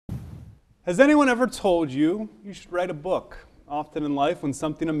Has anyone ever told you you should write a book? Often in life, when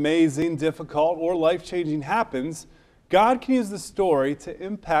something amazing, difficult, or life-changing happens, God can use the story to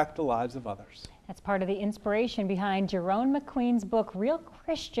impact the lives of others. That's part of the inspiration behind Jerone McQueen's book, Real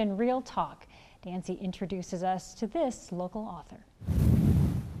Christian, Real Talk. Nancy introduces us to this local author.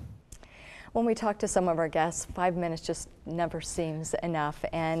 When we talk to some of our guests, 5 minutes just never seems enough,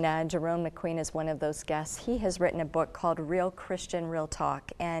 and Jerone McQueen is one of those guests. He has written a book called Real Christian, Real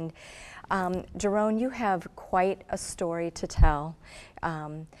Talk, and Jerone, you have quite a story to tell.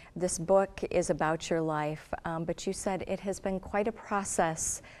 This book is about your life, but you said it has been quite a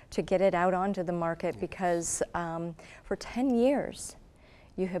process to get it out onto the market because for 10 years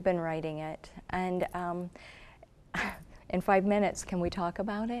you have been writing it. And in 5 minutes, can we talk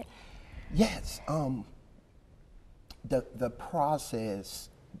about it? Yes. The process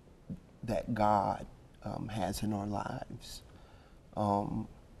that God has in our lives,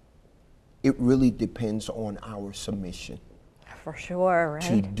 it really depends on our submission. For sure, right?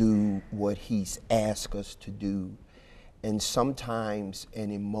 To do what He's asked us to do. And sometimes,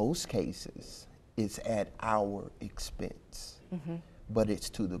 and in most cases, it's at our expense. Mm-hmm. But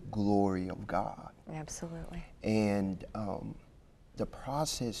it's to the glory of God. Absolutely. And the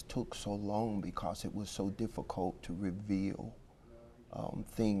process took so long because it was so difficult to reveal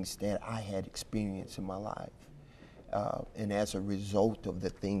things that I had experienced in my life. And as a result of the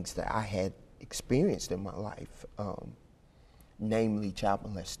things that I had experienced in my life, namely child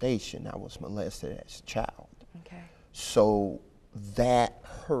molestation, I was molested as a child. Okay. So that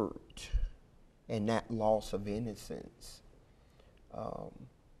hurt and that loss of innocence,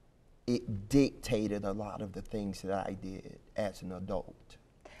 it dictated a lot of the things that I did as an adult.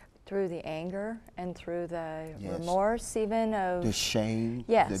 Through the anger and through the Yes. remorse even of... The shame,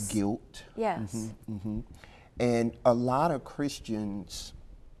 Yes. the guilt. Yes. Mm-hmm, mm-hmm. And a lot of Christians,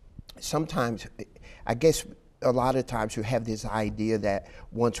 sometimes, I guess a lot of times you have this idea that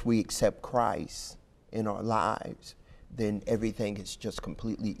once we accept Christ in our lives, then everything is just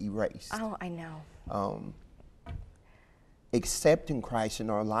completely erased. Oh, I know. Accepting Christ in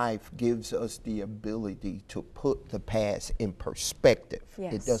our life gives us the ability to put the past in perspective.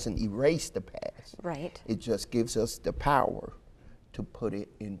 Yes. It doesn't erase the past. Right. It just gives us the power to put it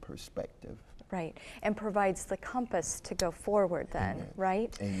in perspective. Right, and provides the compass to go forward then, Amen.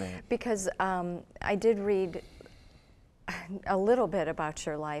 right? Amen. Because I did read a little bit about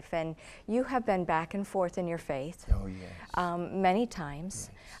your life, and you have been back and forth in your faith. Oh, yes. Many times.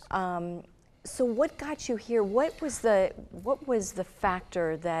 Yes. So what got you here? What was the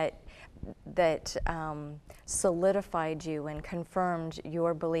factor that solidified you and confirmed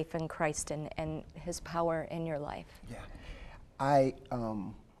your belief in Christ and His power in your life? Yeah, I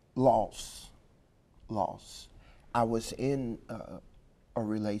lost. I was in a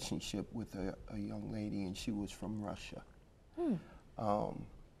relationship with a young lady, and she was from Russia.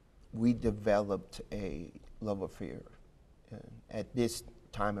 We developed a love affair. And at this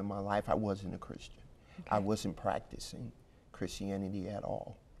time in my life, I wasn't a Christian. Okay. I wasn't practicing Christianity at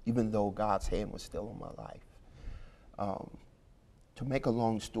all, even though God's hand was still on my life. To make a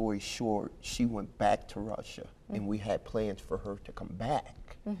long story short, she went back to Russia, and we had plans for her to come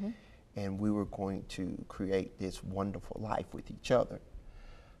back. Mm-hmm. And we were going to create this wonderful life with each other.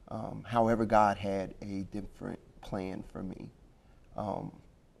 However, God had a different plan for me.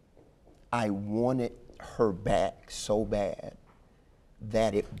 I wanted her back so bad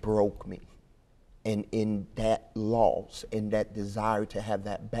that it broke me. And in that loss and that desire to have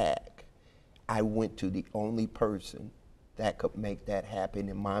that back, I went to the only person that could make that happen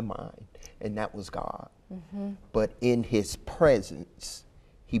in my mind, and that was God. Mm-hmm. But in His presence,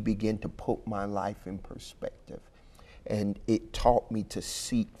 He began to put my life in perspective. And it taught me to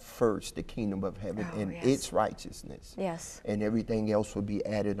seek first the kingdom of heaven and yes. its righteousness. Yes. And everything else will be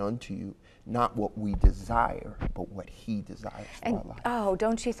added unto you. Not what we desire, but what He desires for our life. Oh,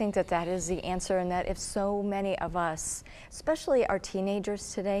 don't you think that that is the answer, and that if so many of us, especially our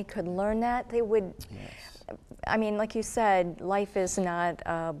teenagers today, could learn that, they would... Yes. I mean, like you said, life is not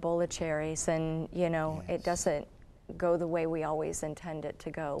a bowl of cherries, and, you know, yes. It doesn't go the way we always intend it to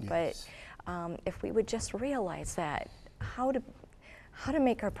go. Yes. But if we would just realize that, how to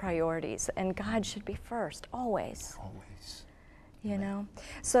make our priorities, and God should be first, always. Always. You know?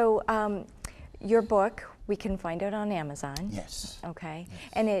 So your book, we can find it on Amazon. Yes. Okay. Yes.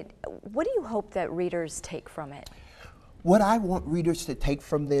 And what do you hope that readers take from it? What I want readers to take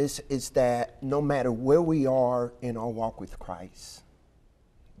from this is that no matter where we are in our walk with Christ,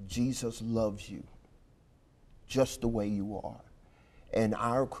 Jesus loves you just the way you are. And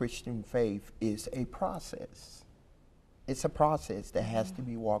our Christian faith is a process. It's a process that has to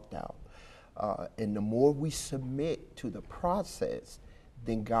be walked out. And the more we submit to the process,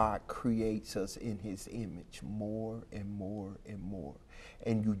 then God creates us in his image more and more and more.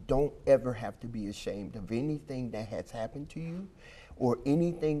 And you don't ever have to be ashamed of anything that has happened to you or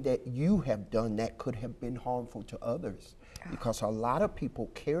anything that you have done that could have been harmful to others. Because a lot of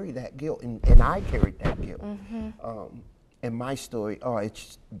people carry that guilt, and I carried that guilt. And my story,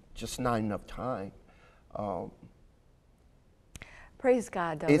 it's just not enough time. Praise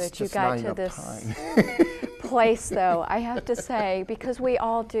God, though, that you got to this place, though, I have to say, because we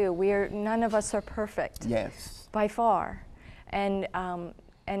all do. None of us are perfect. Yes. By far. And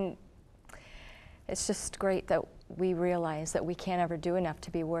it's just great that we realize that we can't ever do enough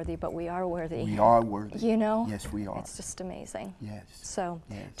to be worthy, but we are worthy. We are worthy. You know? Yes, we are. It's just amazing. Yes. So,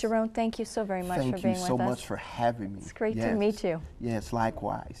 yes. Jerone, thank you so very much for being with us. Thank you so much for having me. It's great to meet you. Yes,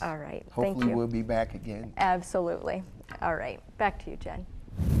 likewise. All right. Hopefully thank you. We'll be back again. Absolutely. All right. Back to you, Jen.